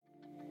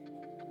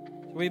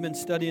We've been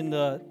studying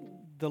the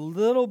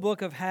little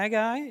book of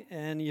Haggai,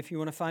 and if you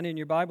want to find it in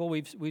your Bible,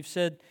 we've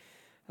said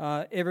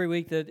every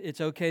week that it's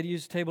okay to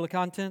use the table of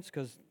contents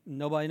because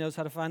nobody knows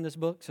how to find this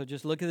book. So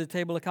just look at the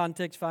table of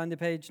contents, find the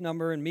page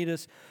number, and meet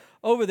us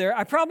over there.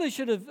 I probably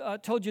should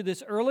have told you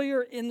this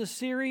earlier in the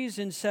series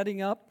in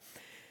setting up.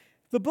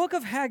 The book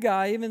of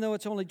Haggai, even though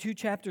it's only 2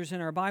 chapters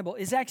in our Bible,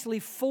 is actually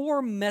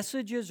 4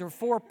 messages or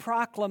 4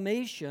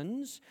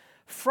 proclamations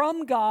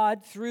from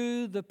God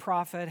through the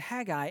prophet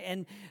Haggai.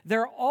 And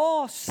they're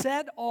all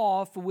set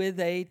off with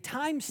a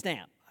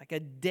timestamp, like a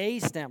day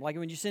stamp. Like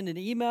when you send an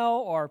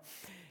email or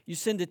you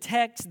send a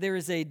text, there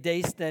is a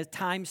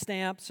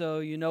timestamp, so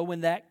you know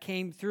when that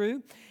came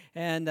through.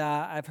 And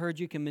I've heard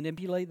you can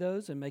manipulate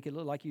those and make it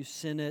look like you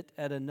sent it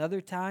at another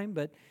time,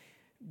 but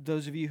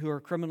those of you who are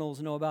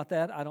criminals know about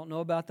that. I don't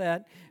know about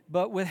that.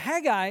 But with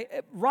Haggai,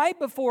 right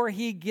before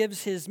he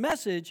gives his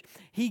message,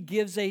 he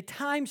gives a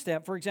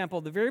timestamp. For example,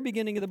 at the very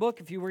beginning of the book,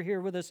 if you were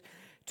here with us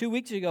 2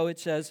 weeks ago, it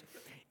says,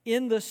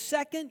 in the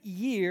 2nd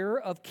year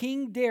of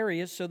King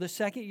Darius, so the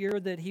 2nd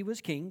year that he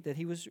was king, that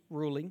he was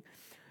ruling,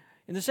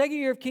 in the 2nd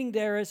year of King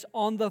Darius,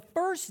 on the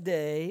 1st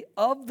day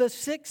of the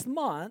 6th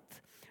month,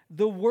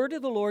 the word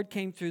of the Lord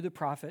came through the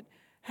prophet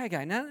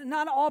Haggai. Now,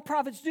 not all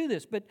prophets do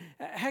this, but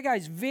Haggai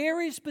is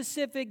very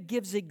specific,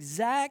 gives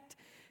exact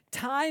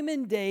time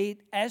and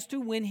date as to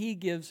when he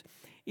gives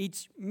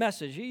each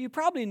message. You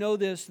probably know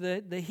this,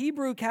 the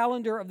Hebrew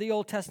calendar of the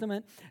Old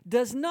Testament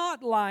does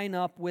not line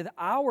up with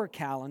our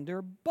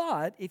calendar,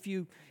 but if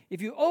you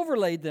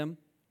overlaid them,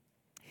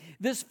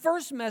 this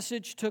first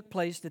message took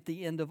place at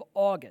the end of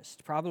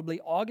August,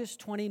 probably August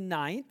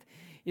 29th.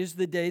 Is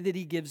the day that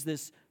he gives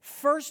this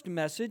first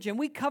message. And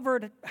we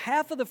covered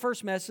half of the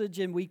first message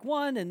in week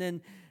 1 and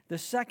then the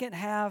second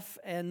half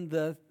and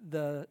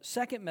the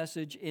second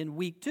message in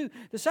week 2.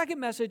 The second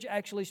message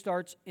actually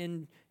starts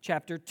in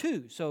chapter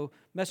 2. So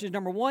message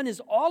number 1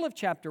 is all of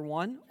chapter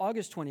 1,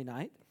 August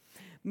 29th.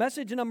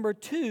 Message number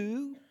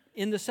 2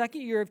 in the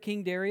 2nd year of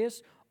King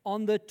Darius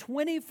on the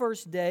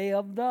 21st day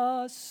of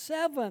the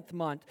 7th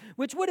month,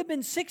 which would have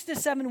been 6 to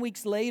 7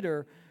 weeks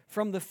later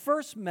from the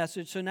first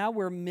message. So now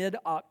we're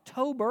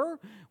mid-October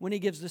when he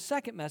gives the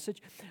second message.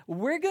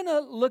 We're going to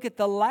look at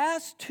the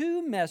last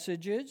 2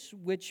 messages,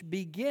 which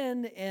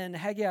begin in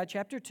Haggai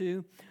chapter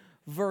 2,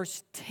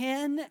 verse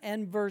 10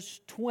 and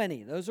verse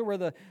 20. Those are where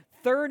the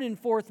 3rd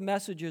and 4th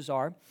messages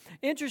are.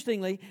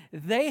 Interestingly,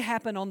 they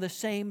happen on the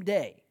same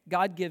day.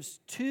 God gives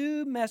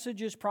 2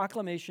 messages,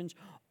 proclamations,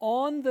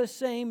 on the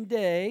same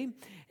day,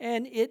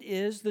 and it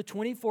is the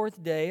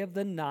 24th day of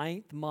the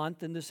 9th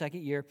month in the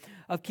 2nd year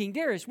of King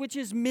Darius, which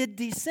is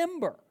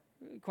mid-December,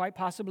 quite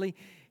possibly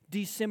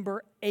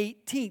December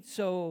 18th.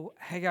 So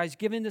Haggai's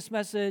giving this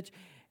message.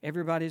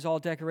 Everybody's all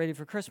decorated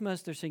for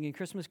Christmas. They're singing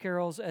Christmas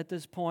carols at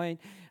this point,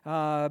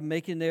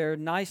 making their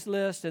nice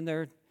list, and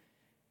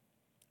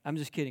I'm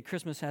just kidding.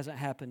 Christmas hasn't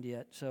happened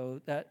yet. So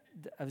I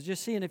was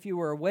just seeing if you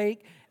were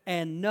awake,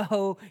 and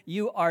no,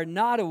 you are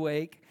not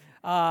awake.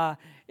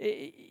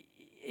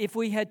 If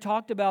we had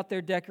talked about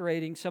their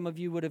decorating, some of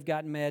you would have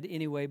gotten mad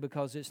anyway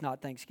because it's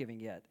not Thanksgiving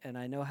yet. And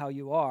I know how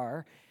you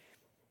are.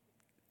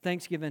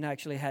 Thanksgiving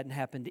actually hadn't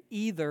happened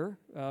either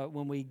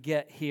when we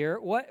get here.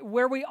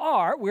 Where we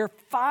are, we're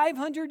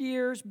 500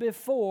 years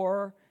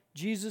before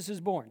Jesus is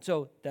born.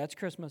 So that's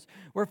Christmas.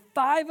 We're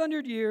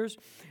 500 years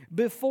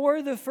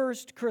before the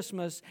first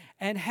Christmas,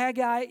 and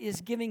Haggai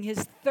is giving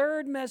his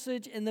 3rd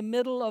message in the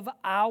middle of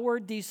our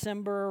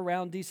December,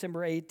 around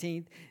December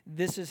 18th.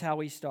 This is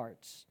how he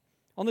starts.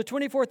 On the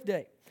 24th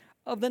day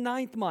of the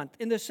 9th month,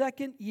 in the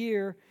 2nd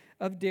year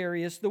of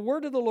Darius, the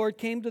word of the Lord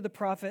came to the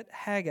prophet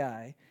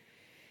Haggai.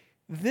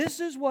 This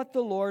is what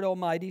the Lord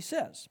Almighty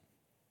says.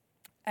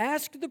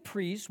 Ask the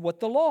priest what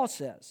the law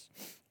says.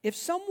 If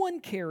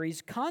someone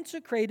carries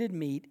consecrated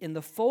meat in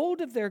the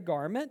fold of their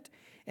garment,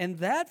 and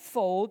that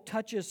fold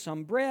touches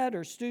some bread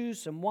or stew,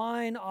 some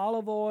wine,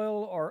 olive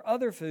oil, or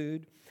other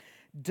food,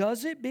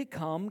 does it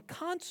become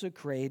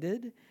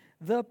consecrated?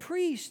 The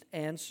priest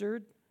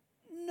answered,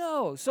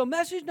 no. So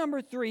message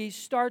number 3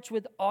 starts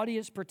with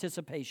audience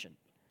participation.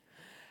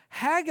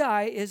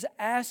 Haggai is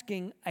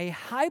asking a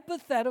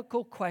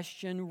hypothetical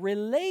question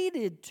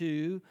related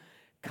to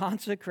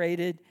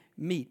consecrated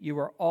meat. You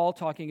were all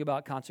talking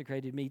about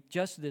consecrated meat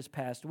just this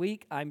past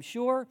week, I'm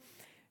sure.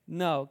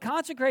 No,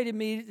 consecrated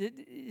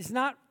meat is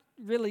not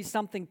really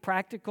something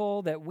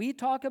practical that we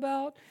talk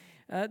about.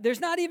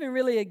 There's not even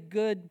really a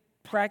good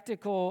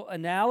practical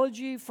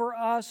analogy for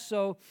us.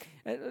 So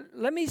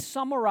let me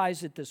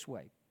summarize it this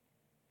way.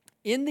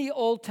 In the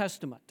Old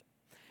Testament,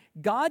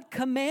 God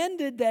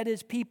commanded that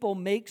his people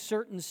make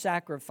certain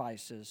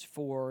sacrifices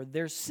for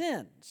their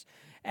sins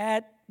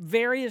at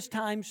various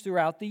times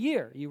throughout the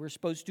year. You were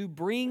supposed to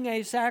bring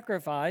a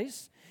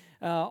sacrifice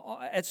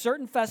at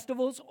certain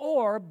festivals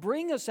or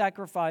bring a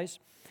sacrifice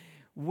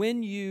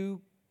when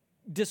you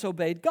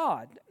disobeyed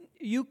God.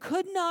 You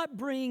could not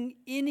bring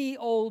any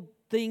old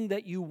thing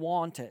that you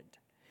wanted.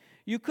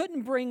 You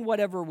couldn't bring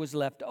whatever was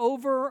left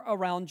over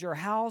around your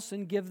house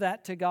and give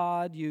that to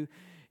God. You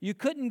You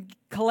couldn't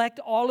collect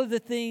all of the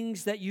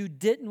things that you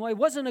didn't want. It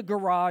wasn't a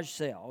garage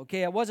sale,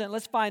 okay? It wasn't,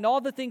 let's find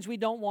all the things we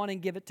don't want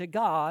and give it to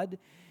God.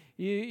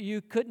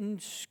 You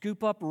couldn't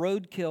scoop up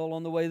roadkill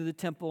on the way to the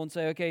temple and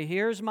say, okay,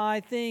 here's my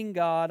thing,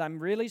 God. I'm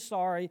really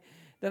sorry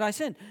that I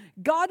sinned.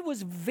 God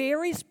was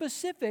very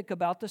specific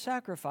about the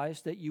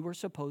sacrifice that you were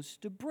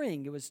supposed to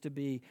bring. It was to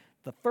be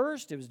the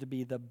first. It was to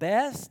be the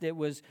best. It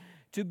was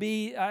to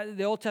be,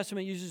 the Old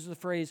Testament uses the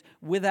phrase,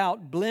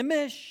 without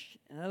blemish.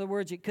 In other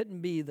words, it couldn't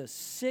be the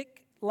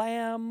sick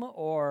lamb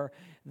or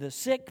the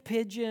sick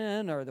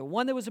pigeon or the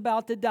one that was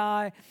about to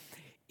die.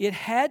 It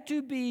had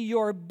to be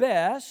your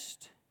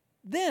best.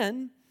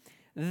 Then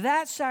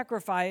that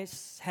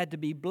sacrifice had to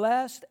be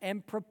blessed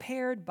and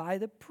prepared by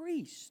the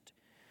priest.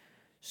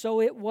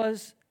 So it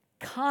was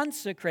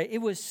consecrated.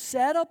 It was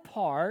set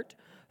apart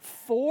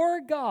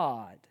for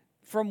God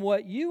from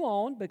what you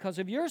owned because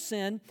of your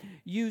sin.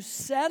 You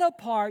set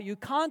apart, you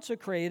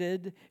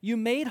consecrated, you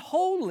made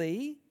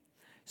holy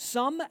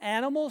some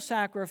animal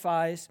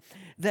sacrifice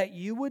that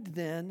you would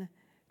then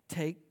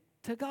take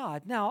to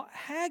God. Now,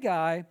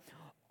 Haggai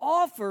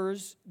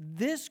offers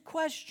this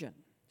question.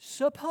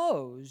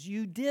 Suppose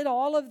you did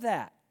all of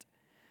that.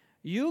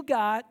 You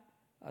got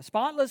a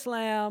spotless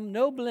lamb,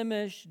 no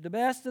blemish, the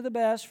best of the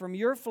best from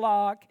your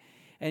flock,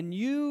 and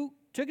you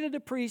took it to the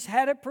priest,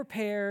 had it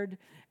prepared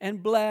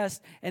and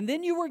blessed, and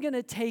then you were going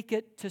to take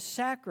it to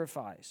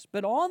sacrifice.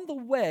 But on the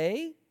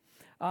way,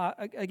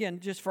 again,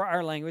 just for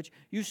our language,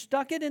 you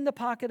stuck it in the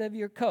pocket of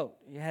your coat.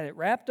 You had it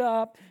wrapped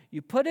up,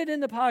 you put it in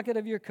the pocket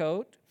of your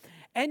coat,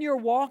 and you're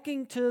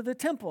walking to the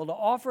temple to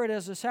offer it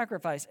as a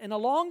sacrifice. And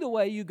along the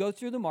way, you go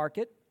through the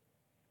market.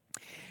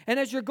 And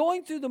as you're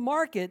going through the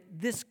market,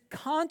 this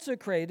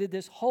consecrated,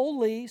 this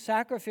holy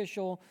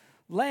sacrificial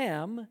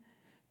lamb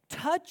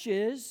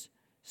touches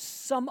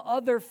some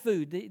other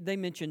food. They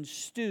mentioned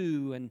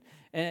stew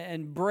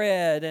and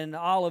bread and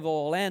olive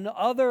oil and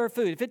other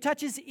food. If it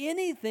touches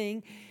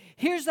anything,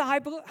 here's the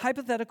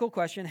hypothetical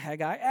question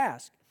Haggai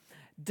asked.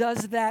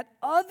 Does that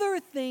other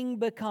thing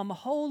become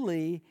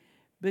holy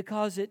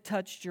because it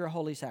touched your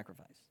holy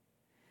sacrifice?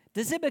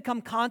 Does it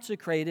become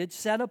consecrated,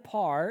 set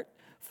apart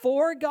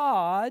for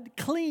God,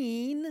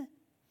 clean,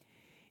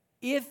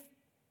 if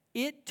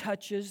it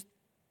touches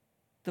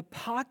the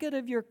pocket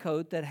of your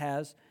coat that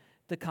has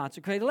the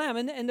consecrated lamb?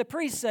 And the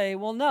priests say,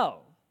 well,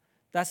 no,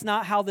 that's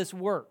not how this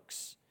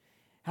works.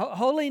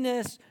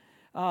 Holiness,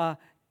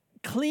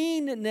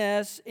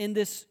 cleanness in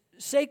this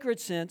sacred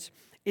sense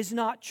is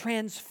not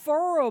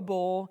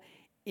transferable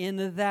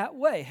in that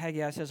way.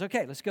 Haggai says,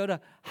 okay, let's go to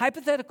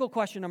hypothetical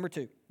question number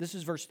 2. This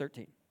is verse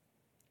 13.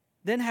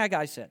 Then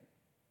Haggai said,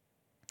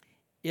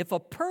 if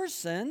a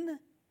person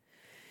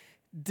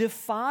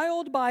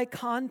defiled by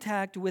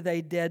contact with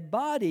a dead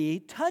body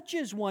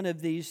touches one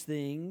of these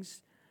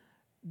things,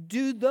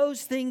 do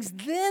those things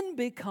then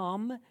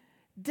become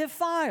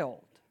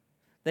defiled?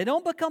 They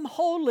don't become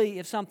holy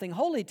if something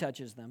holy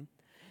touches them.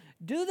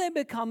 Do they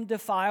become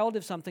defiled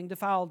if something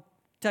defiled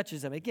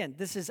touches them? Again,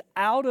 this is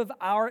out of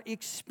our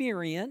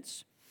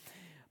experience.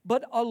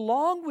 But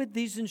along with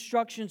these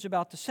instructions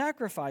about the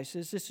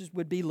sacrifices,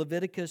 would be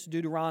Leviticus,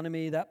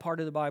 Deuteronomy, that part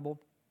of the Bible.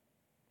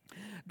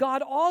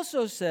 God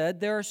also said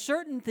there are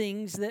certain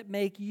things that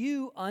make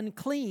you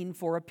unclean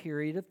for a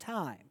period of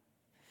time.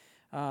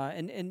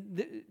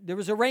 There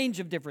was a range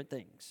of different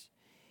things.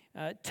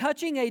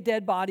 Touching a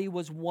dead body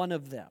was one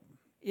of them.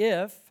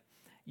 If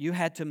you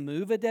had to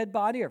move a dead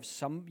body, or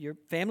your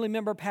family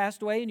member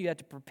passed away and you had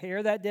to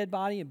prepare that dead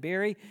body and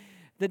bury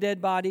the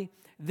dead body,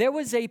 there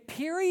was a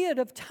period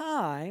of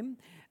time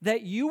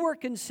that you were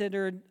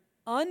considered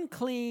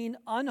unclean,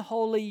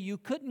 unholy. You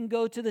couldn't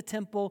go to the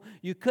temple.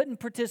 You couldn't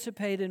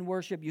participate in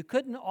worship. You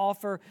couldn't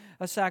offer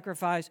a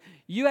sacrifice.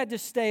 You had to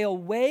stay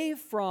away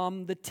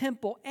from the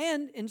temple.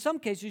 And in some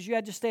cases, you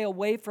had to stay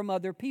away from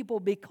other people,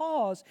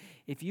 because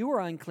if you were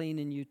unclean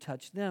and you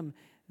touched them,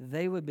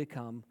 they would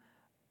become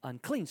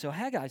unclean. So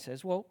Haggai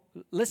says, well,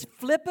 let's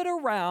flip it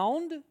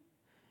around.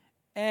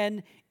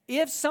 And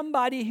if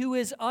somebody who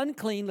is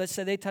unclean, let's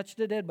say they touched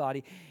a dead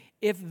body,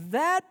 if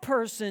that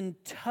person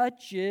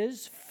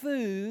touches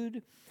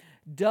food,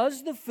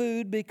 does the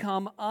food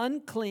become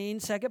unclean?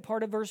 Second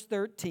part of verse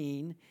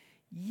 13.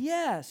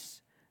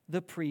 Yes,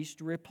 the priest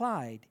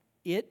replied,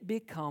 it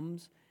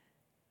becomes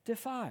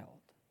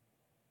defiled.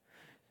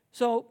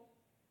 So,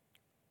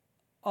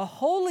 a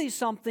holy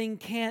something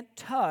can't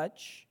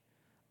touch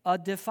a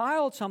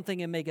defiled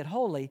something and make it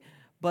holy,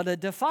 but a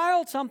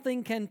defiled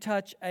something can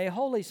touch a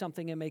holy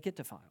something and make it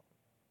defiled.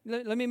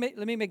 Let me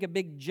make a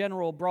big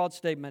general broad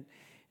statement,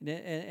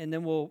 and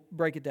then we'll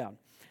break it down.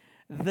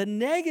 The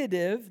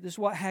negative, this is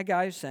what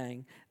Haggai is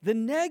saying, the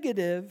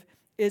negative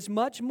is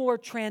much more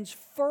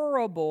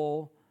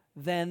transferable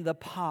than the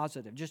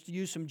positive, just to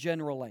use some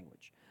general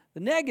language. The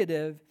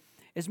negative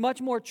is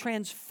much more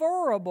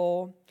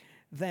transferable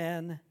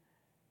than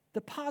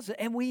the positive.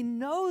 And we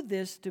know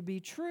this to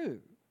be true.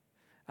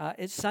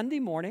 It's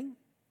Sunday morning.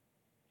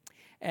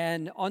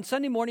 And on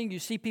Sunday morning, you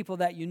see people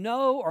that you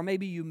know, or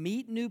maybe you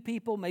meet new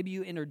people. Maybe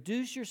you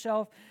introduce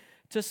yourself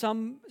to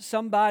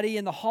somebody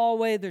in the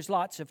hallway. There's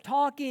lots of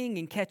talking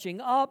and catching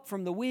up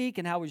from the week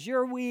and how was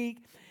your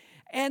week.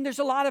 And there's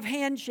a lot of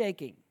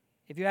handshaking,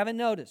 if you haven't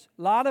noticed.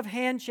 A lot of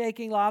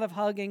handshaking, a lot of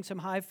hugging, some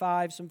high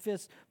fives, some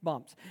fist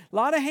bumps. A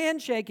lot of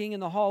handshaking in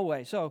the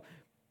hallway. So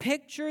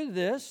picture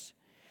this.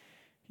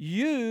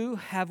 You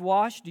have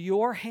washed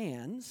your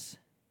hands,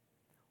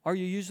 or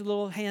you use the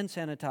little hand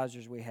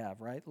sanitizers we have,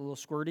 right? The little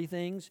squirty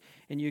things.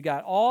 And you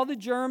got all the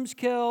germs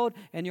killed,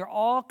 and you're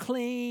all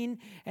clean,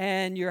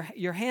 and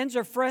your hands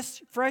are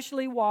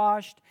freshly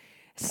washed.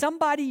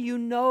 Somebody you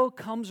know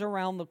comes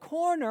around the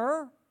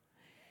corner.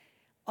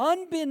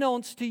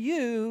 Unbeknownst to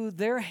you,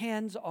 their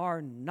hands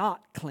are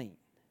not clean.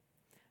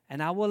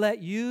 And I will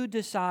let you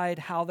decide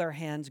how their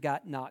hands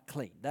got not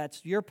clean.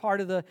 That's your part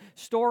of the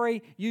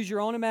story. Use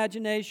your own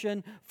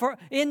imagination. For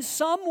in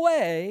some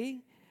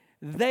way,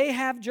 they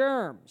have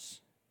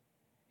germs.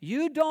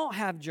 You don't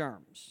have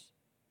germs.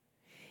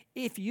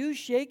 If you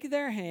shake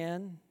their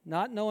hand,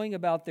 not knowing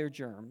about their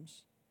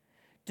germs,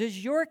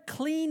 does your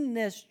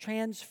cleanness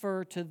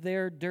transfer to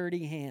their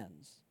dirty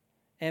hands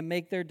and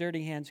make their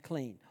dirty hands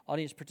clean?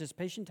 Audience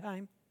participation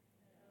time?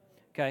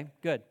 Okay,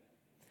 good.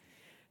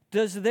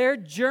 Does their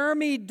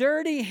germy,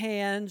 dirty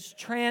hands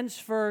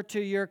transfer to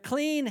your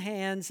clean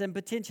hands and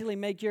potentially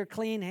make your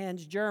clean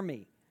hands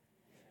germy?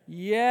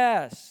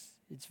 Yes.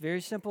 It's a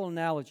very simple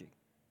analogy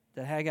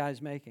that Haggai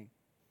is making.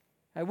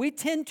 We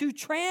tend to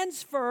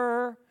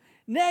transfer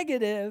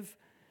negative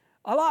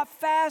a lot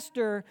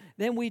faster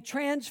than we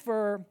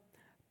transfer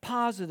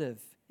positive.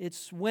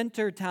 It's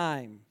winter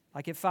time,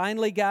 like it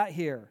finally got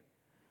here,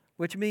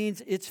 which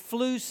means it's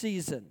flu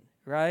season,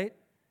 right?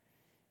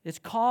 It's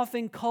cough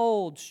and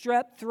cold,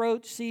 strep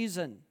throat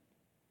season,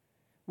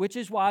 which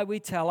is why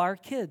we tell our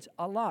kids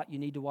a lot, you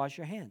need to wash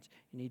your hands.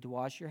 You need to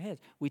wash your hands.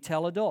 We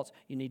tell adults,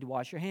 you need to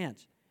wash your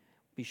hands.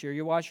 Be sure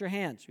you wash your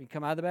hands. When you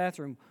come out of the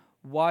bathroom,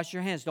 wash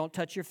your hands. Don't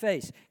touch your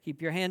face.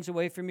 Keep your hands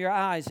away from your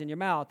eyes and your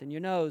mouth and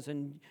your nose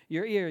and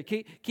your ear.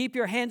 Keep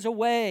your hands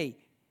away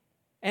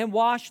and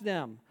wash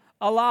them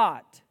a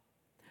lot,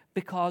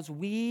 because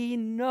we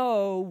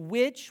know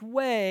which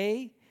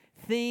way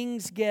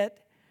things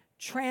get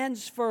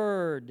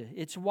transferred.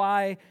 It's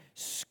why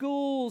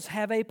schools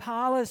have a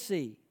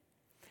policy.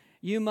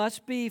 You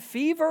must be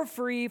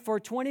fever-free for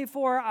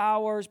 24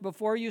 hours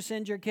before you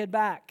send your kid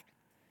back.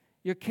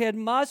 Your kid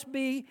must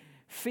be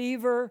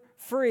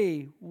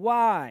fever-free.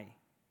 Why?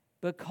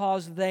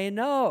 Because they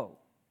know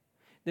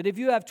that if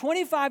you have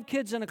 25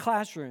 kids in a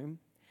classroom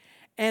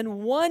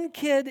and one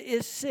kid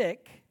is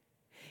sick,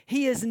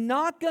 he is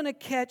not going to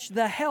catch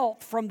the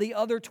health from the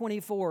other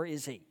 24,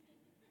 is he?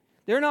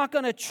 They're not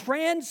going to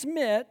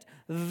transmit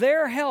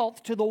their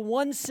health to the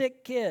one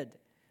sick kid.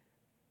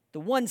 The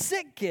one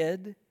sick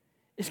kid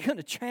is going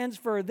to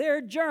transfer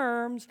their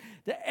germs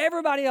to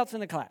everybody else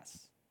in the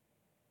class.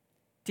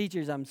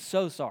 Teachers, I'm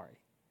so sorry.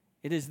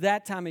 It is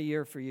that time of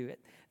year for you.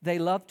 They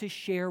love to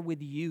share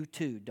with you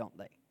too, don't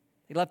they?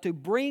 They love to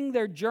bring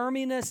their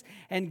germiness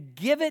and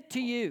give it to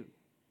you.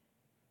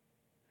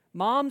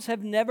 Moms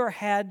have never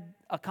had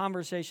a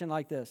conversation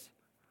like this.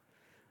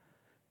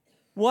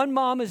 One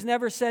mom has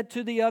never said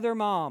to the other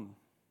mom,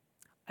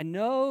 I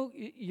know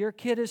your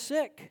kid is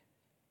sick.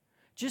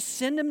 Just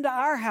send him to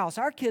our house.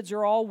 Our kids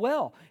are all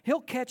well.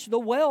 He'll catch the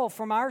well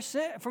from our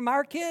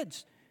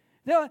kids.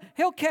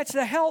 He'll catch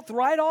the health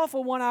right off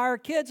of one of our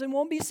kids and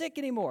won't be sick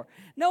anymore.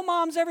 No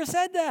mom's ever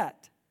said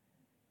that.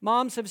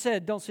 Moms have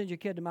said, don't send your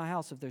kid to my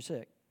house if they're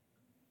sick.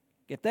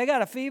 If they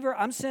got a fever,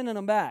 I'm sending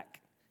them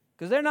back,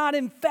 because they're not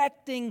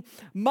infecting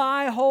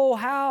my whole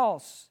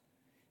house.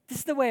 This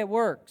is the way it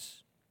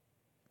works.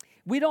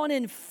 We don't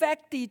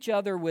infect each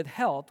other with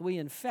health. We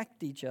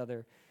infect each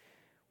other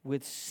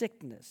with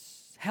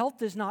sickness.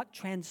 Health is not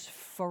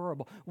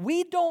transferable.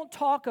 We don't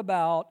talk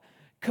about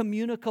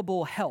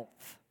communicable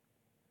health.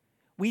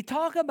 We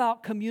talk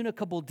about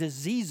communicable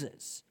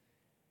diseases.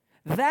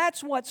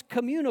 That's what's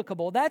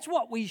communicable. That's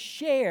what we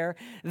share.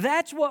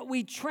 That's what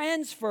we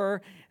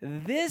transfer.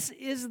 This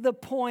is the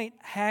point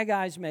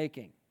Haggai's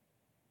making.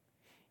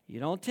 You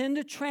don't tend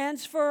to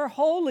transfer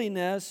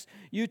holiness.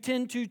 You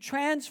tend to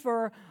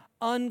transfer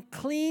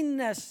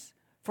uncleanness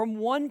from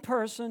one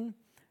person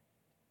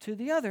to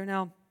the other.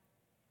 Now,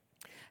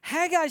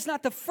 Haggai's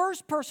not the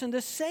first person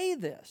to say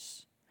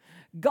this.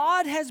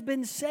 God has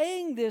been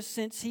saying this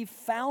since He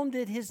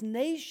founded His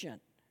nation.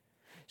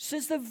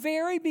 Since the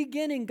very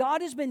beginning,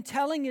 God has been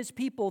telling His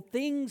people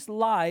things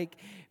like,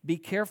 be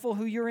careful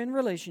who you're in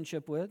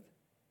relationship with.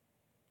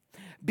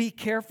 Be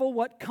careful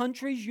what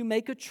countries you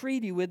make a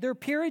treaty with. There are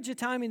periods of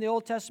time in the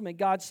Old Testament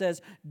God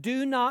says,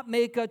 do not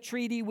make a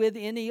treaty with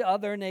any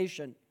other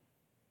nation,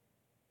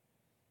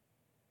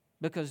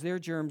 because their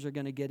germs are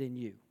going to get in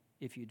you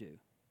if you do.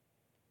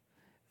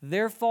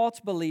 Their false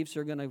beliefs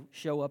are going to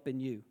show up in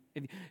you.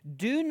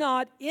 Do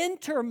not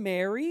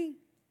intermarry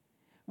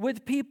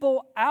with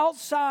people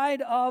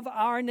outside of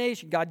our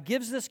nation. God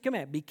gives this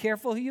command. Be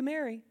careful who you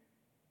marry.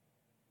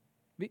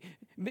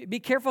 Be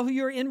careful who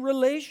you're in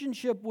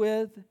relationship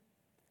with,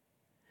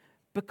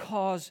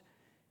 because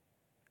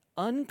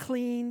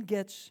unclean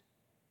gets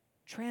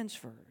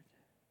transferred.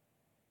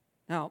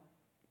 Now,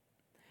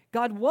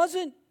 God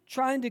wasn't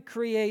trying to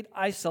create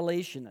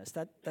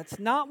isolationists. That's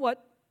not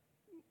what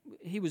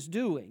he was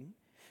doing.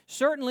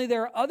 Certainly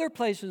there are other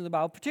places in the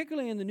Bible,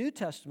 particularly in the New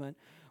Testament,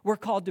 we're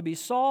called to be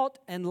salt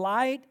and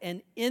light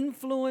and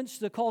influence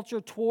the culture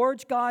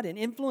towards God and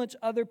influence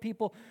other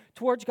people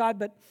towards God.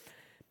 But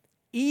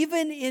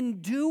even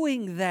in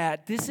doing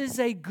that, this is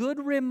a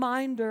good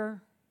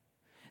reminder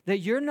that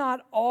you're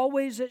not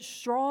always as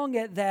strong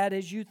at that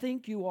as you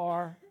think you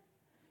are.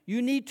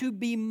 You need to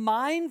be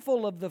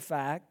mindful of the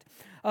fact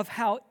of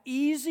how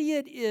easy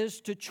it is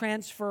to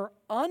transfer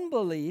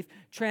unbelief,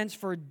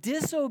 transfer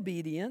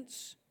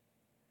disobedience,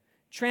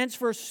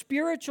 transfer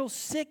spiritual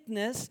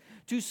sickness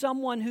to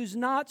someone who's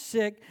not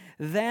sick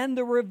than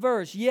the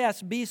reverse.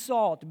 Yes, be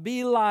salt,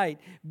 be light,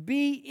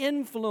 be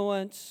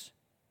influence,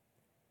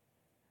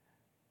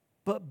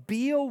 but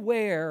be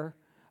aware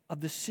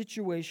of the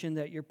situation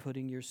that you're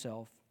putting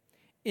yourself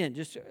in.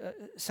 Just a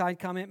side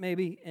comment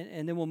maybe,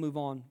 and then we'll move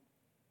on.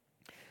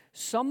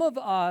 Some of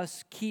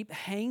us keep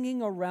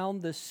hanging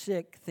around the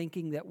sick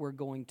thinking that we're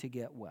going to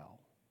get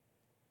well.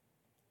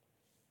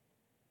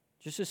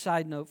 Just a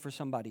side note for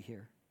somebody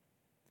here.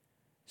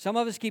 Some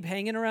of us keep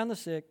hanging around the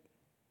sick,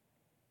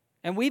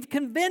 and we've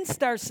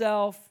convinced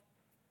ourselves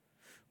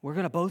we're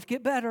going to both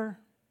get better.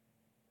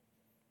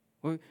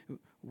 We're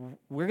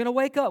going to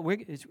wake up.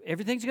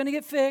 Everything's going to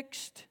get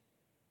fixed.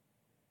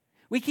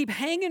 We keep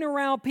hanging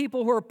around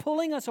people who are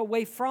pulling us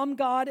away from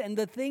God and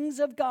the things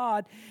of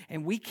God,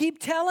 and we keep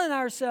telling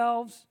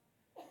ourselves,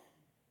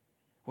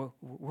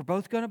 we're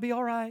both going to be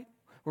all right.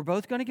 We're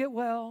both going to get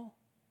well.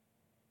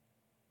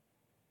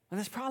 And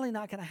that's probably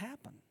not going to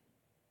happen.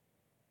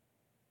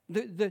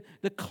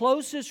 The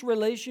closest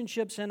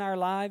relationships in our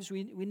lives,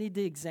 we need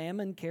to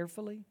examine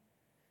carefully.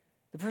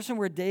 The person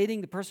we're dating,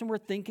 the person we're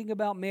thinking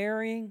about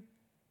marrying,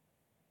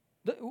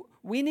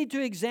 we need to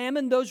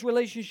examine those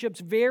relationships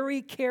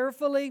very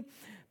carefully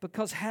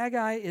because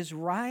Haggai is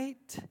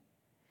right.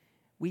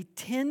 We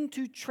tend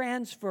to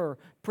transfer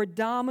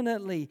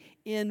predominantly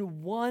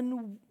in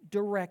one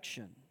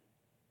direction.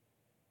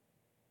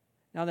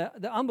 Now,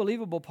 the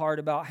unbelievable part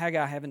about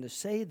Haggai having to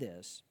say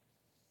this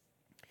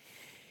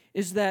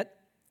is that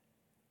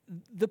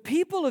the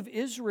people of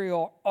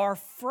Israel are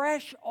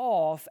fresh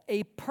off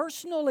a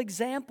personal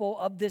example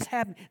of this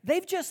happening.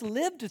 They've just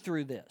lived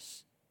through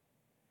this.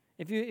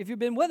 If you've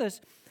been with us,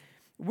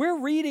 we're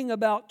reading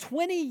about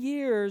 20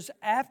 years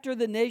after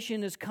the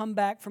nation has come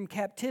back from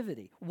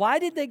captivity. Why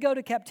did they go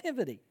to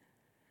captivity?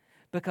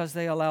 Because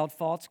they allowed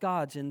false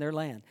gods in their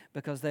land.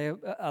 Because they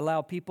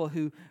allowed people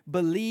who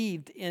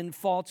believed in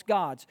false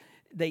gods.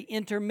 They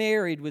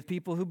intermarried with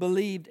people who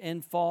believed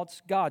in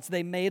false gods.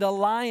 They made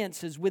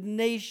alliances with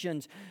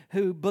nations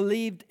who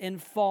believed in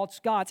false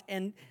gods.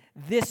 And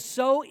this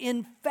so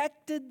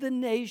infected the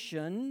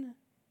nation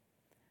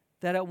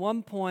that at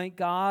one point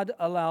God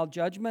allowed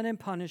judgment and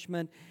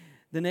punishment.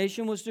 The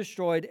nation was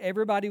destroyed.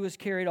 Everybody was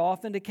carried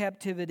off into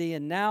captivity.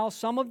 And now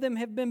some of them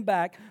have been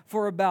back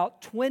for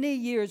about 20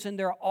 years and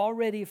they're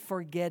already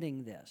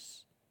forgetting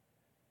this.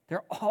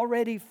 They're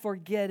already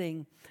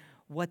forgetting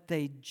what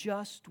they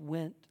just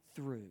went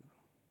through.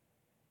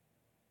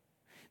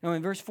 Now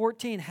in verse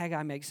 14,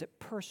 Haggai makes it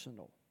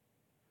personal.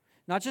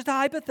 Not just a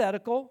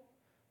hypothetical,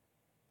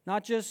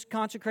 not just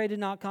consecrated,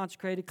 not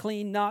consecrated,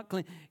 clean, not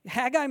clean.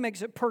 Haggai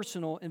makes it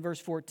personal in verse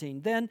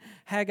 14. Then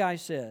Haggai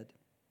said,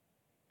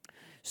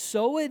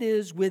 "So it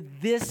is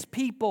with this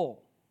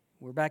people."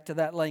 We're back to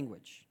that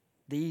language.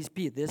 This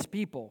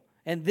people,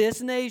 and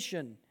this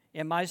nation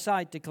in my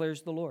sight,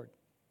 declares the Lord.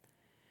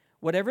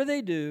 Whatever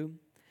they do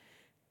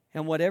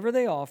and whatever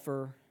they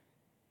offer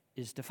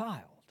is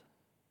defiled.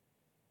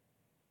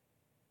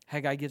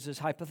 Haggai gives this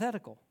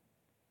hypothetical.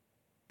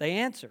 They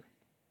answer.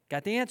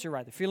 Got the answer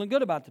right. They're feeling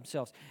good about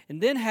themselves. And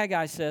then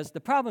Haggai says,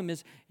 the problem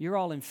is you're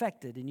all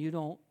infected and you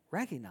don't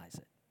recognize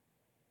it.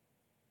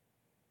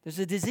 There's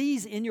a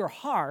disease in your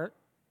heart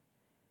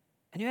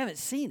and you haven't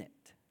seen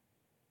it.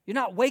 You're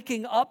not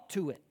waking up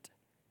to it.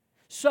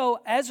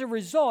 So as a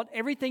result,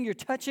 everything you're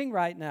touching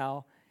right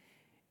now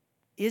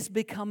is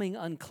becoming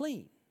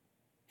unclean.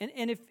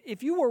 And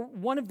if you were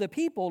one of the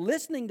people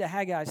listening to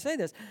Haggai say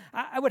this,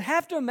 I would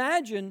have to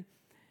imagine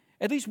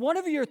at least one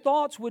of your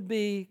thoughts would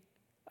be,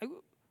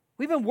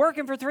 we've been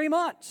working for 3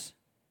 months.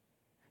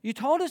 You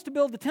told us to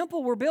build the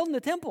temple, we're building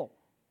the temple.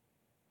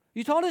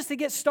 You told us to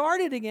get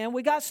started again,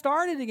 we got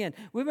started again.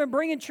 We've been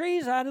bringing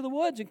trees out of the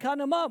woods and cutting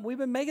them up. We've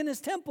been making this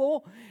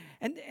temple,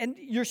 and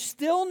you're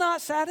still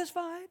not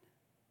satisfied?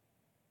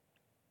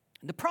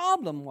 The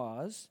problem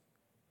was,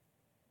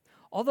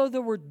 although they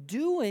were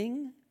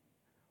doing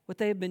what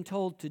they had been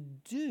told to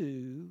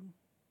do,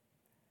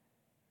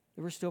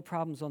 there were still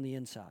problems on the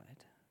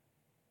inside.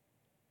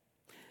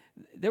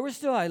 There was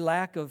still a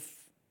lack of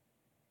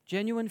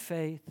genuine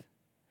faith,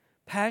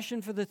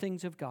 passion for the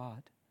things of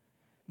God,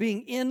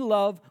 being in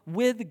love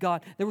with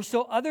God. There were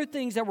still other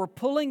things that were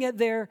pulling at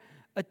their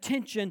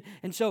attention.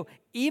 And so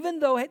even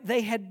though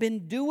they had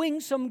been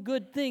doing some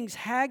good things,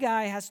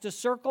 Haggai has to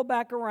circle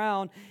back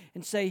around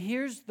and say,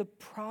 here's the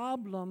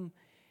problem.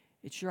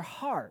 It's your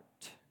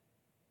heart.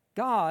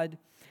 God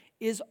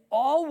is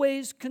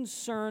always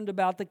concerned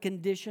about the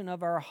condition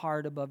of our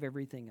heart above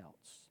everything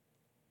else.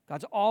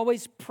 God's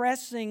always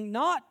pressing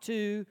not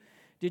to,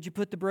 did you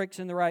put the bricks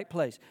in the right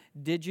place?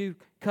 Did you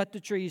cut the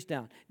trees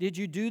down? Did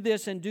you do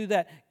this and do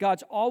that?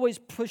 God's always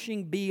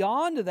pushing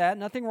beyond that.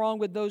 Nothing wrong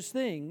with those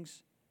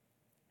things.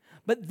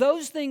 But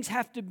those things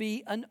have to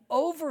be an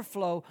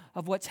overflow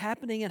of what's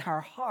happening in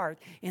our heart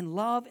in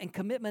love and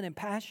commitment and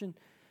passion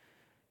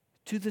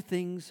to the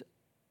things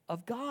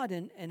of God.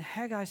 And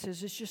Haggai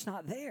says it's just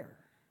not there.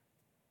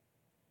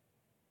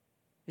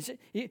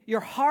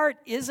 Your heart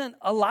isn't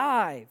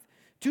alive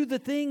to the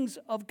things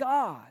of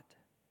God.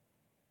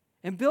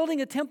 And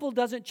building a temple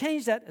doesn't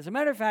change that. As a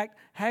matter of fact,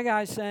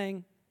 Haggai is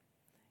saying,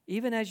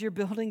 even as you're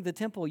building the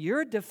temple,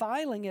 you're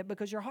defiling it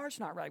because your heart's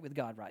not right with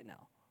God right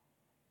now.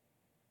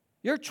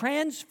 You're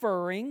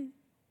transferring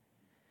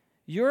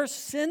your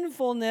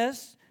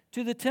sinfulness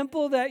to the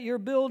temple that you're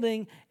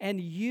building, and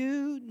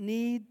you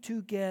need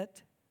to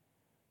get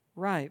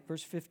right.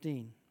 Verse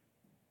 15.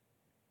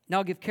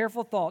 Now give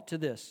careful thought to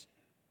this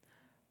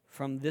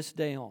from this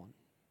day on.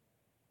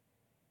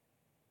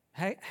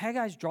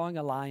 Haggai's drawing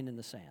a line in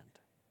the sand.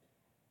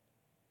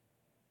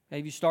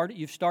 Okay,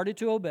 you've started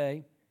to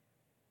obey.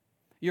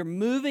 You're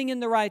moving in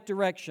the right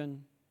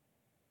direction.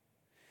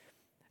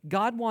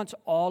 God wants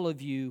all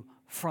of you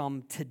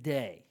from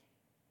today.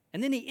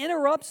 And then he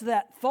interrupts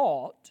that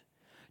thought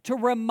to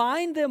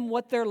remind them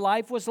what their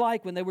life was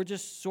like when they were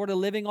just sort of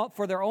living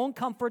for their own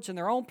comforts and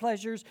their own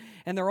pleasures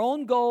and their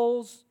own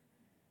goals.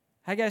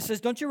 Haggai says,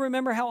 don't you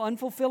remember how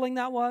unfulfilling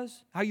that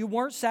was? How you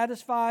weren't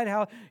satisfied,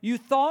 how you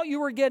thought you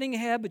were getting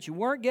ahead, but you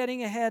weren't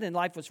getting ahead, and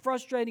life was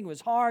frustrating, it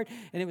was hard,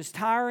 and it was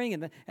tiring,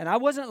 and I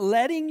wasn't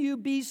letting you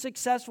be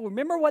successful.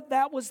 Remember what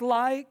that was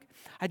like?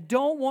 I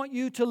don't want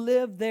you to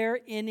live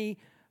there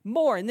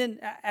anymore. And then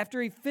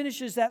after he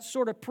finishes that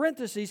sort of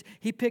parentheses,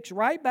 he picks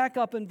right back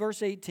up in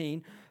verse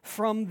 18.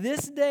 From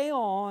this day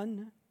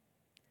on,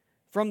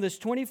 from this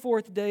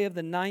 24th day of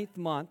the 9th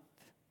month,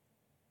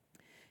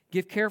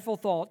 give careful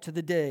thought to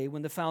the day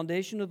when the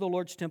foundation of the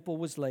Lord's temple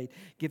was laid.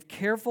 Give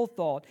careful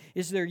thought.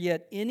 Is there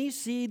yet any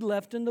seed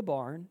left in the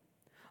barn?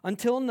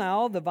 Until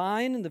now, the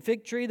vine and the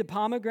fig tree, the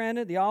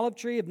pomegranate, the olive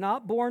tree have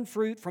not borne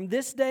fruit. From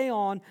this day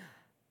on,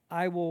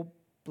 I will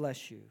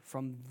bless you.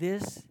 From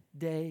this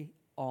day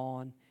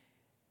on,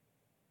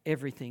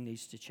 everything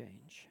needs to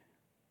change.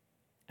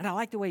 And I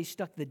like the way he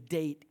stuck the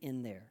date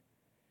in there.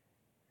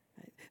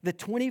 The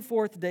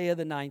 24th day of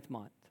the 9th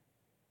month.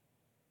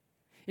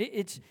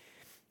 It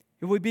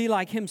would be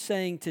like him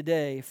saying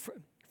today,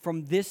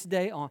 from this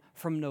day on,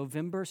 from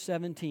November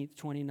 17th,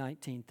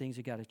 2019, things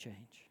have got to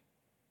change.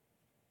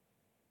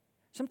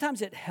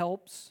 Sometimes it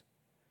helps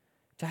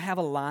to have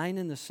a line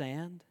in the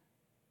sand,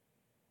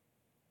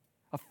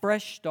 a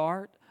fresh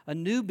start, a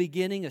new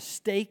beginning, a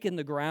stake in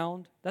the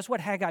ground. That's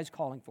what Haggai's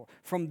calling for.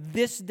 From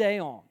this day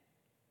on,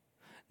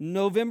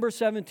 November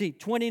 17th,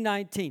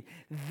 2019,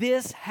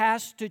 this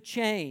has to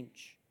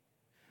change.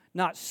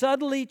 Not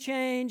subtly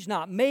change,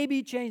 not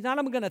maybe change, not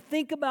I'm going to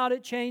think about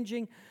it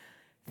changing.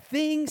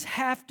 Things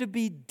have to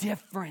be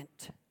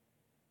different.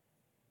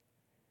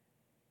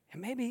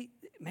 And maybe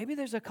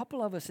there's a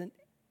couple of us, and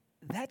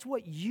that's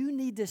what you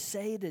need to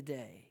say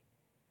today.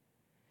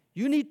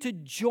 You need to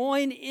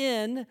join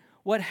in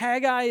what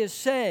Haggai is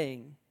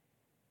saying.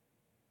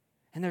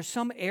 And there's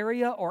some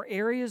area or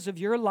areas of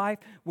your life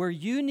where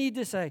you need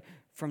to say,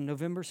 from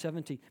November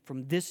 17th,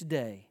 from this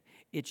day,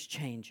 it's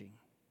changing.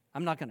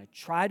 I'm not going to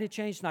try to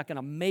change. It's not going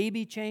to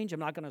maybe change. I'm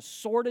not going to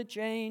sort of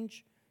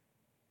change.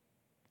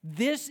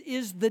 This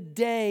is the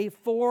day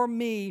for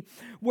me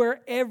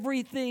where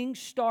everything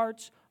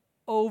starts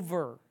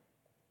over.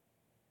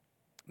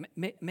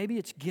 Maybe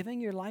it's giving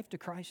your life to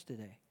Christ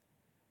today.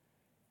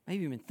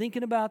 Maybe you've been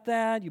thinking about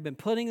that. You've been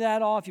putting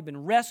that off. You've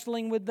been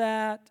wrestling with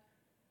that.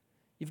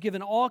 You've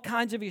given all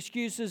kinds of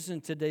excuses,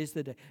 and today's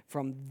the day.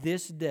 From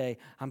this day,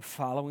 I'm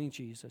following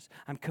Jesus.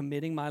 I'm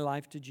committing my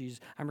life to Jesus.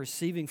 I'm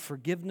receiving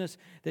forgiveness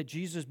that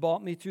Jesus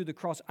bought me through the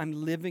cross. I'm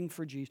living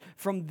for Jesus.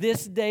 From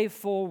this day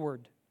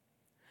forward,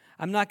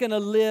 I'm not going to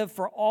live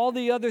for all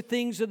the other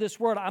things of this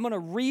world. I'm going to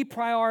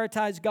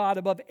reprioritize God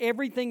above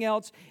everything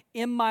else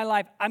in my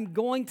life. I'm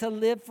going to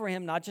live for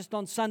Him, not just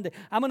on Sunday.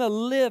 I'm going to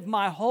live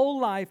my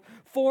whole life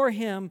for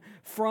Him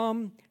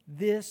from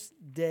this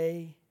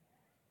day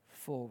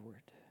forward.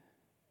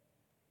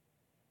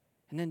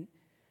 And then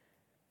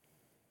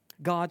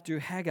God, through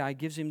Haggai,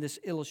 gives him this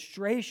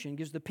illustration,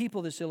 gives the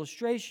people this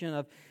illustration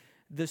of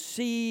the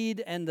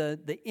seed and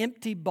the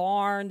empty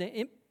barn, the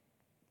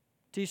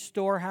empty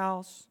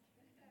storehouse.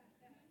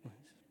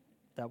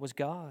 That was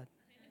God.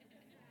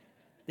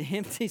 The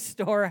empty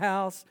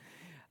storehouse.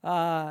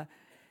 As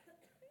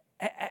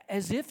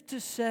if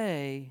to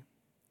say,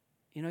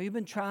 you know, you've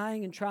been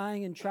trying and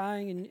trying and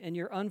trying and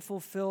you're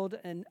unfulfilled,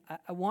 and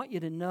I want you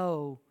to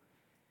know,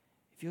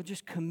 if you'll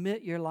just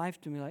commit your life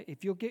to me, like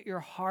if you'll get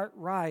your heart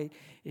right,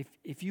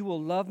 if you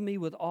will love me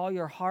with all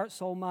your heart,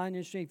 soul, mind,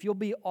 and strength, if you'll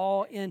be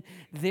all in,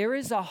 there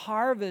is a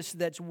harvest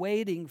that's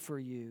waiting for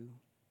you.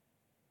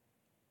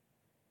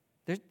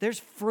 There's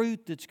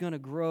fruit that's going to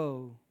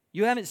grow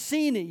You haven't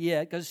seen it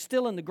yet because it's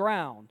still in the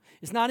ground.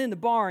 It's not in the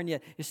barn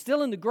yet. It's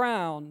still in the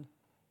ground.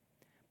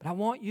 But I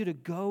want you to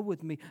go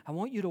with me. I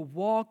want you to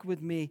walk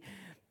with me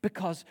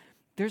because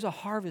there's a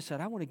harvest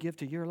that I want to give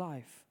to your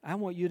life. I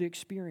want you to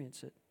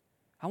experience it.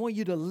 I want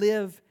you to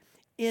live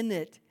in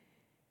it.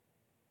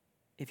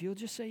 If you'll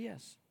just say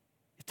yes.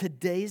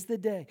 Today's the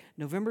day.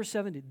 November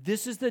 17th.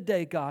 This is the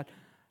day, God.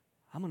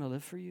 I'm going to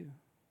live for you.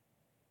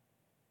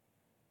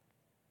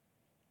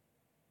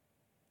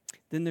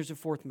 Then there's a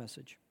fourth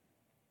message.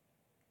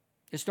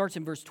 It starts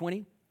in verse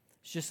 20.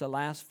 It's just the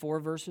last 4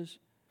 verses.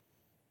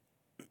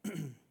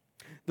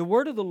 The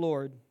word of the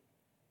Lord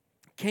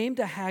came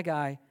to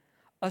Haggai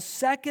a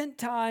second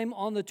time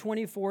on the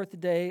 24th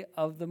day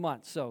of the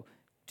month. So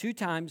 2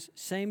 times,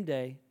 same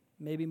day,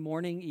 maybe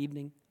morning,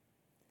 evening.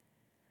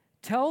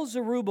 Tell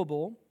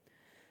Zerubbabel,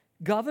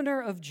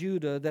 governor of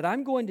Judah, that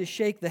I'm going to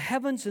shake the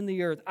heavens and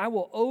the earth. I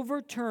will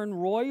overturn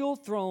royal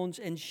thrones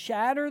and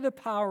shatter the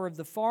power of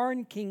the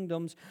foreign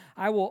kingdoms.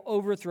 I will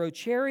overthrow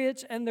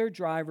chariots and their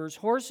drivers.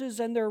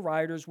 Horses and their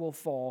riders will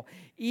fall,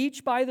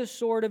 each by the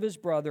sword of his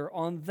brother.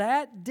 On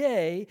that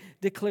day,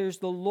 declares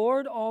the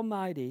Lord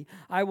Almighty,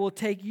 I will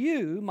take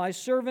you, my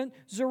servant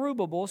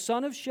Zerubbabel,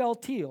 son of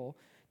Shealtiel,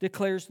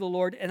 declares the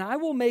Lord, and I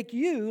will make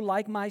you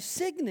like my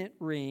signet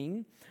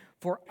ring,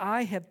 for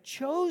I have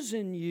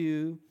chosen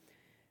you,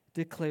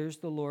 declares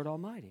the Lord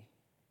Almighty.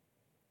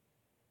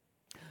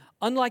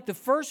 Unlike the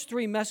first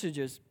 3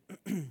 messages,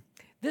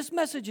 this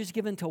message is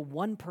given to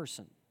one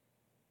person,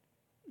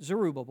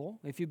 Zerubbabel.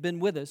 If you've been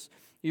with us,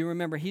 you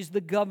remember he's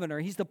the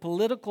governor. He's the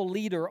political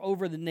leader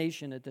over the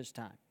nation at this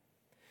time.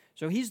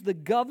 So he's the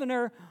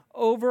governor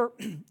over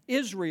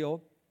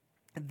Israel.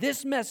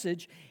 This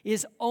message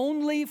is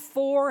only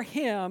for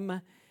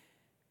him.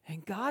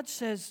 And God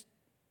says,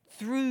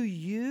 through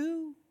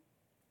you,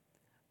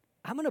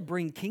 I'm going to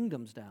bring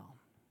kingdoms down.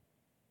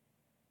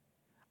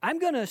 I'm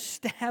going to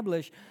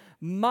establish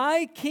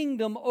my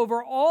kingdom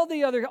over all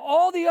the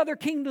other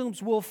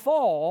kingdoms will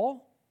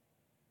fall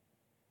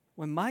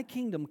when my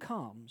kingdom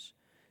comes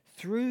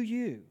through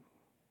you.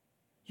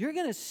 You're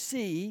going to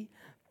see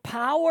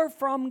power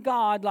from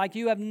God like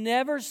you have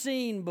never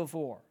seen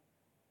before.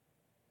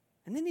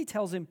 And then he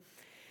tells him,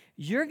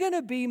 you're going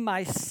to be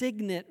my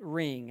signet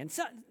ring. And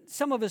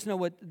some of us know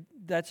what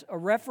that's a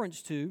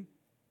reference to.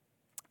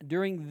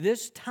 During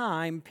this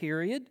time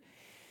period,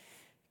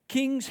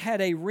 kings had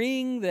a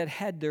ring that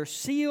had their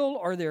seal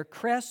or their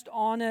crest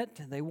on it.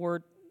 They wore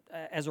it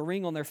as a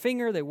ring on their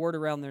finger. They wore it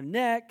around their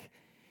neck.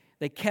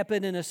 They kept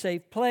it in a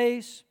safe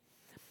place.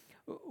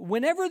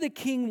 Whenever the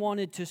king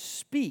wanted to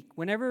speak,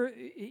 whenever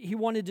he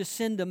wanted to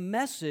send a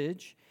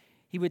message,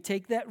 he would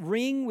take that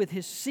ring with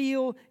his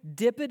seal,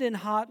 dip it in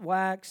hot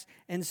wax,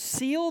 and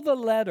seal the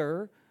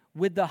letter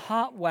with the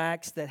hot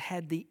wax that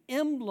had the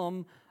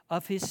emblem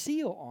of his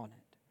seal on it.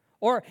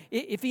 Or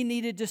if he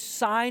needed to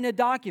sign a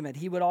document,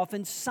 he would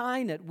often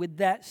sign it with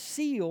that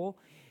seal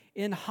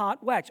in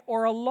hot wax.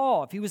 Or a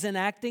law, if he was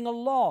enacting a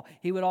law,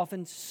 he would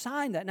often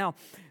sign that. Now,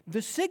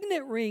 the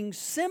signet ring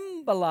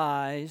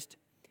symbolized,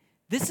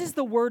 this is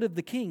the word of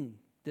the king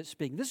that's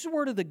speaking. This is the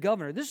word of the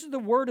governor. This is the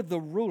word of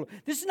the ruler.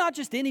 This is not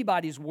just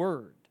anybody's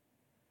word.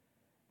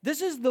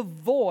 This is the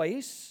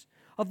voice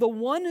of the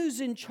one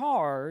who's in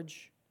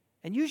charge,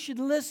 and you should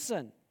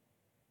listen.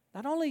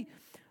 Not only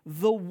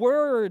the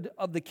word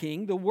of the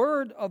king, the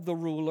word of the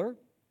ruler,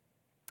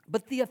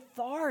 but the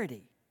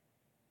authority.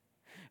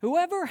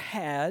 Whoever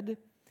had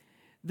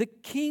the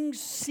king's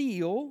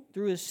seal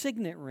through his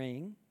signet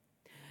ring,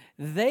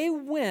 they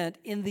went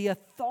in the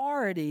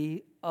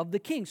authority of the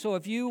king. So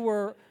if you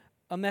were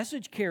a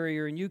message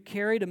carrier and you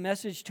carried a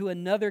message to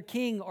another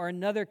king or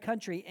another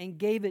country and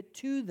gave it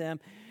to them,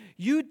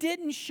 you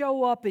didn't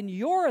show up in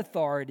your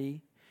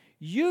authority.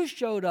 You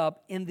showed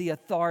up in the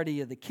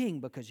authority of the king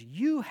because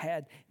you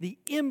had the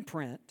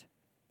imprint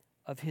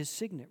of his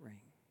signet ring.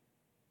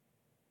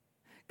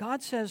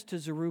 God says to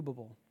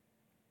Zerubbabel,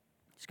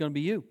 it's going to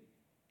be you.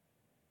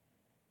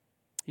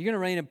 You're going to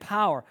reign in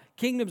power.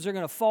 Kingdoms are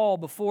going to fall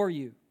before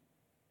you.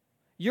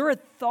 Your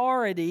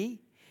authority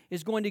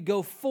is going to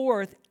go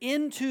forth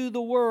into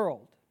the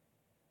world.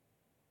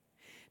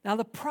 Now,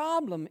 the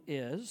problem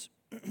is,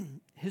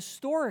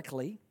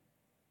 historically,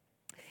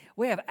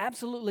 we have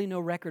absolutely no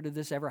record of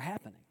this ever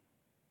happening.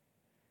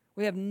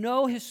 We have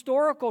no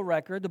historical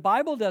record. The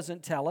Bible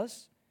doesn't tell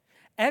us.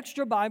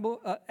 Extra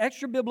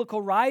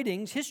biblical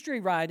writings, history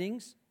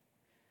writings,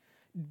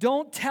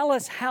 don't tell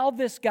us how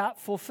this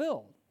got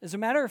fulfilled. As a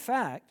matter of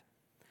fact,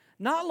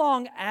 not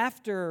long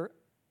after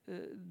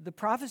the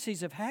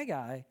prophecies of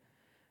Haggai,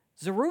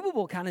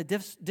 Zerubbabel kind of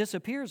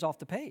disappears off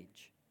the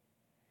page.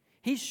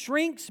 He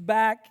shrinks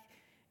back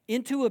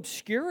into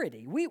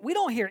obscurity. We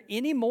don't hear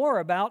any more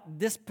about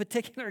this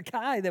particular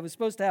guy that was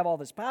supposed to have all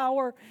this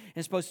power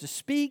and supposed to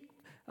speak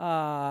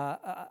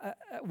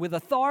with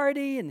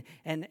authority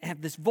and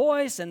have this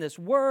voice and this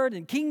word,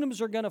 and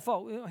kingdoms are going to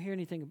fall. We don't hear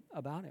anything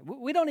about it.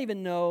 We don't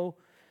even know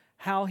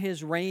how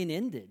his reign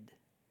ended.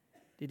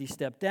 Did he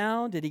step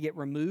down? Did he get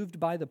removed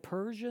by the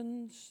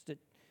Persians?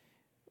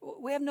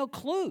 We have no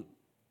clue.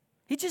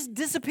 He just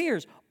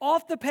disappears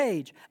off the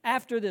page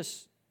after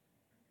this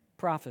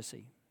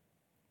prophecy.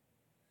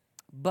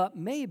 But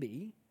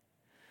maybe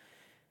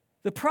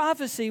the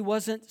prophecy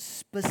wasn't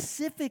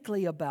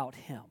specifically about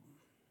him.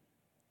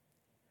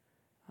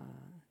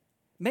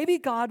 Maybe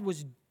God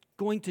was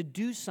going to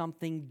do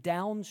something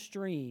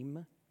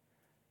downstream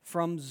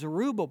from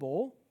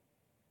Zerubbabel,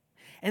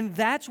 and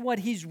that's what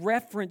he's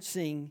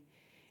referencing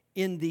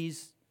in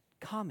these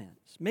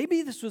comments.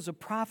 Maybe this was a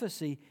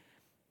prophecy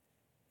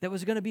that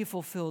was going to be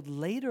fulfilled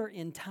later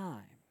in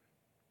time.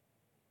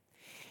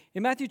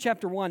 In Matthew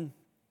chapter 1,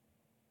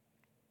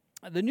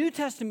 the New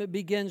Testament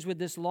begins with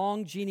this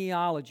long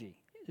genealogy.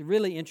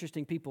 Really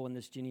interesting people in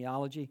this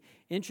genealogy,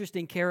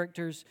 interesting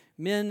characters,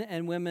 men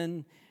and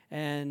women,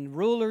 and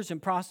rulers and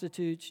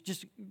prostitutes,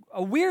 just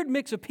a weird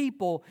mix of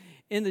people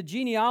in the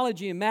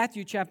genealogy in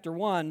Matthew chapter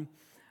 1.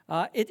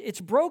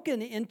 It's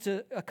broken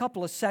into a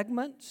couple of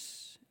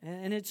segments,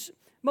 and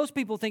most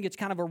people think it's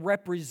kind of a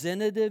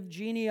representative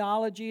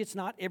genealogy. It's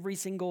not every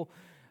single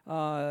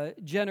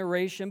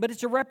generation, but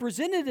it's a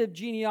representative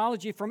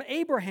genealogy from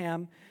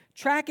Abraham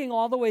tracking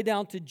all the way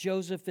down to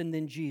Joseph and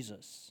then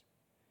Jesus.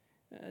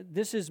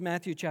 This is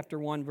Matthew chapter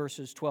 1,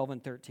 verses 12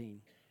 and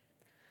 13.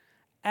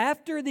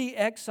 After the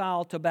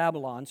exile to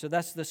Babylon, so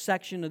that's the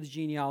section of the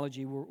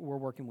genealogy we're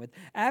working with.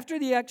 After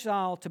the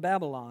exile to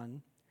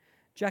Babylon,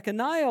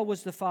 Jeconiah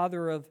was the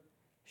father of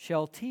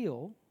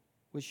Shealtiel,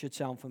 which should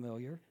sound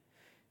familiar.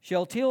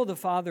 Shealtiel, the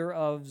father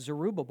of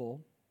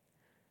Zerubbabel.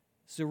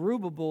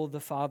 Zerubbabel, the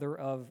father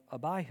of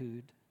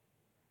Abihud.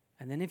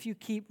 And then if you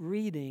keep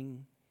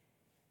reading,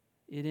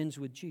 it ends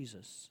with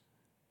Jesus.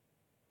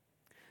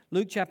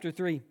 Luke chapter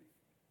 3,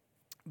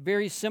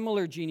 very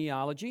similar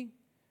genealogy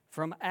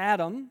from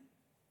Adam,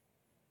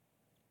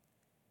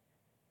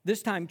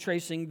 this time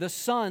tracing the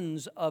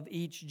sons of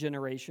each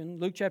generation.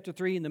 Luke chapter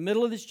 3, in the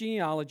middle of this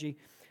genealogy,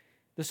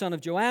 the son of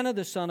Joanna,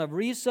 the son of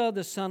Risa,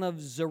 the son of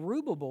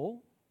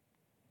Zerubbabel,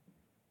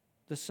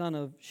 the son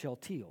of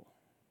Shealtiel.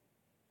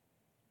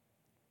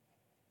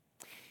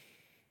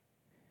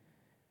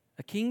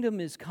 A kingdom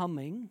is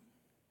coming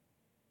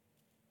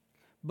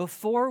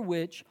before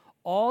which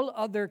all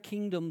other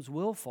kingdoms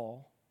will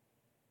fall.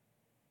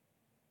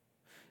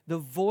 The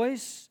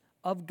voice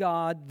of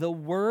God, the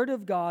word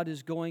of God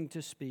is going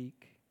to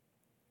speak.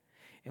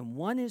 And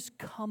one is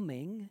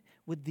coming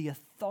with the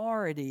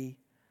authority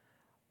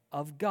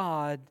of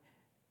God,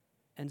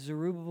 and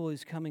Zerubbabel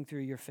is coming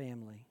through your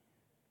family.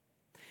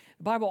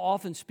 The Bible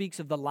often speaks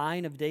of the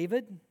line of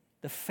David,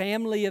 the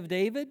family of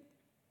David.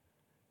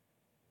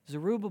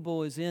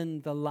 Zerubbabel is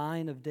in the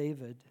line of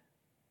David,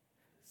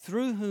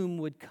 through whom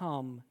would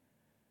come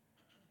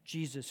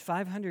Jesus.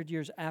 500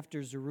 years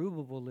after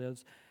Zerubbabel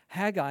lives,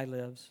 Haggai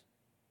lives.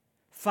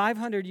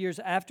 500 years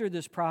after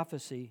this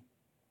prophecy,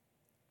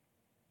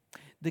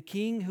 the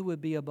king who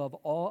would be above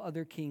all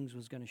other kings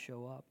was going to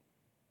show up.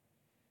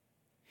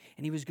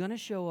 And he was going to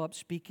show up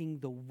speaking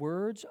the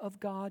words of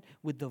God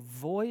with the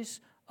voice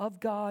of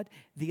God.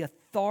 The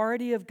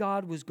authority of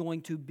God was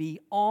going to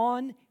be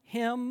on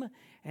him,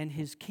 and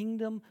his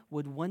kingdom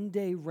would one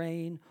day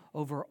reign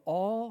over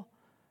all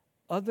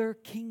other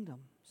kingdoms.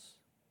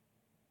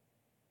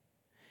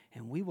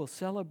 And we will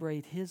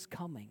celebrate his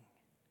coming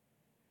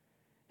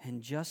in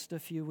just a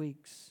few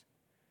weeks.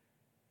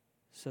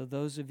 So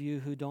those of you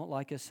who don't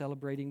like us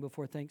celebrating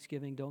before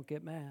Thanksgiving, don't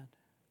get mad.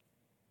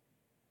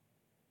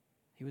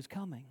 He was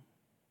coming.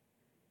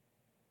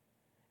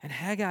 And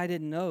Haggai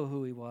didn't know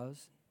who he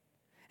was.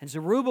 And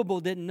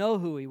Zerubbabel didn't know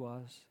who he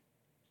was.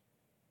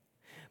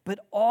 But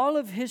all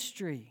of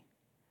history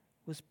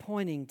was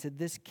pointing to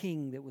this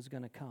king that was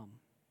going to come.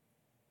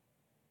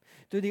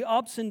 Through the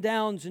ups and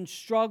downs and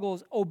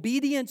struggles,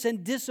 obedience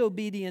and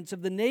disobedience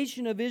of the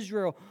nation of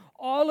Israel,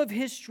 all of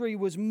history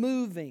was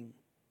moving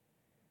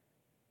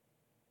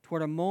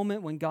toward a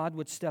moment when God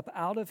would step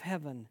out of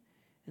heaven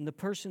in the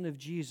person of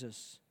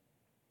Jesus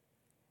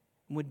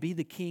and would be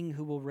the king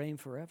who will reign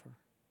forever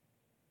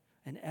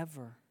and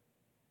ever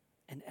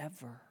and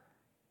ever.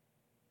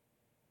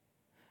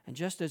 And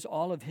just as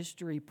all of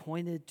history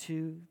pointed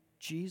to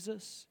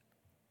Jesus,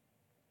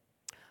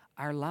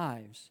 our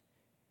lives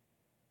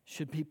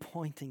should be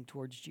pointing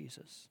towards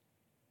Jesus.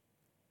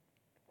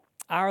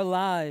 Our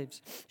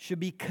lives should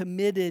be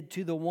committed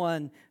to the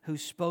one who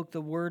spoke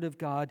the word of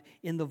God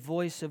in the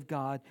voice of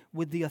God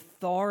with the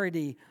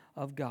authority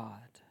of God.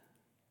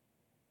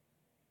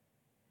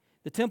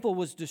 The temple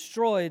was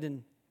destroyed,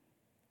 and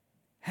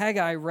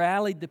Haggai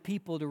rallied the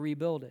people to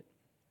rebuild it.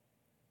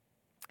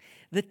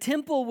 The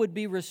temple would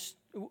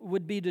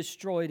be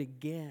destroyed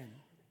again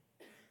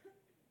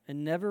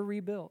and never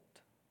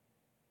rebuilt.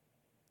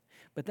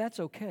 But that's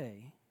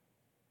okay,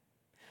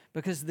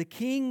 because the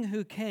king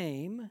who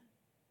came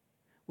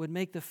would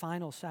make the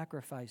final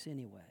sacrifice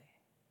anyway.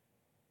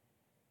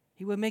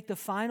 He would make the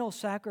final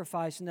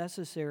sacrifice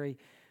necessary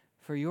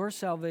for your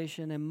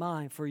salvation and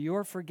mine, for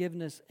your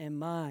forgiveness and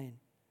mine.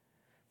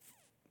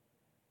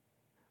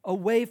 A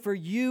way for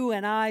you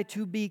and I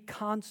to be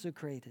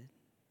consecrated.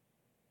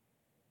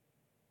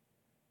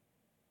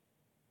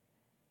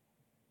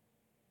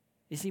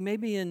 You see,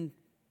 maybe in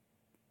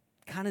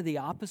kind of the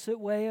opposite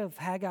way of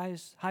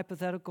Haggai's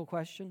hypothetical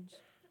questions.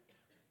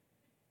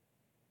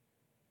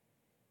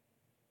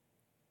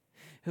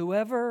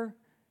 Whoever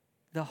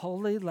the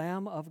holy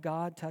Lamb of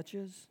God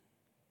touches,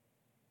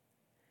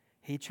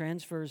 He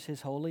transfers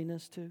His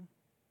holiness to.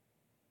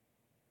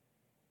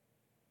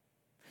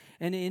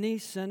 And any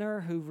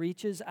sinner who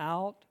reaches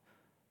out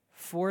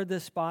for the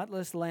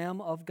spotless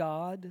Lamb of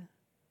God,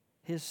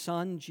 His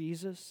Son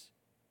Jesus,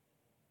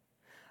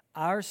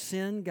 our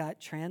sin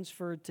got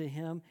transferred to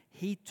Him.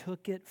 He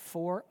took it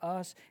for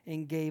us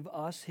and gave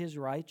us His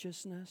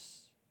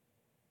righteousness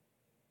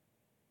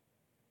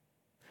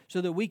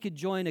so that we could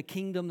join a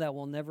kingdom that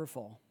will never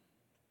fall,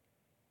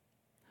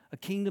 a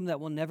kingdom that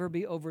will never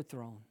be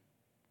overthrown,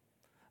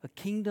 a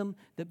kingdom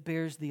that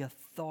bears the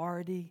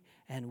authority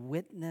and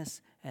witness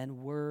and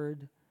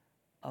word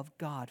of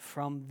God.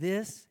 From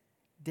this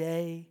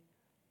day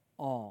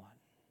on,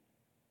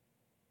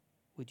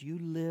 would you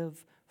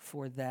live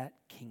for that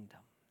kingdom?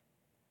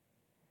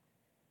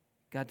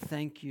 God,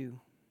 thank you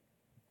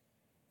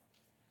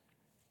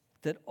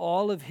that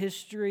all of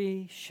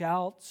history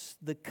shouts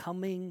the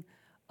coming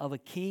of a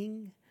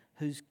king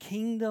whose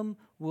kingdom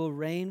will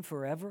reign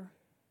forever,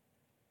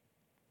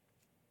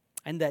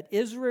 and that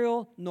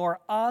Israel nor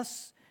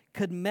us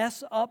could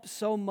mess up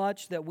so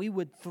much that we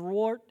would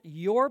thwart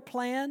your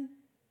plan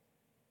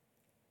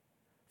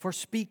for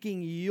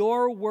speaking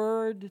your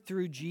word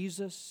through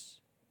Jesus,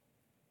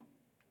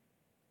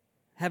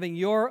 having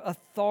your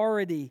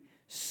authority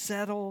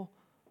settle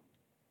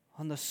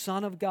on the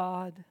Son of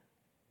God,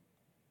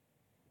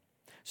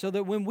 so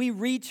that when we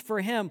reach for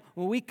Him,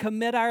 when we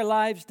commit our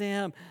lives to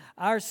Him,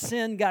 our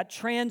sin got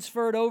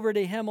transferred over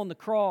to Him on the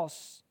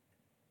cross,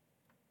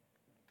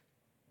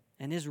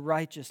 and His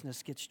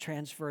righteousness gets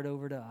transferred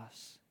over to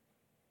us.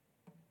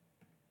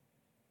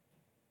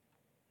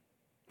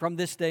 From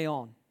this day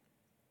on,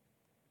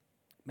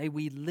 may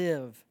we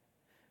live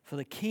for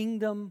the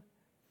kingdom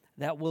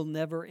that will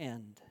never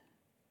end.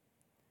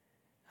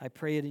 I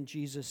pray it in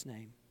Jesus'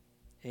 name.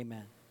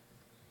 Amen.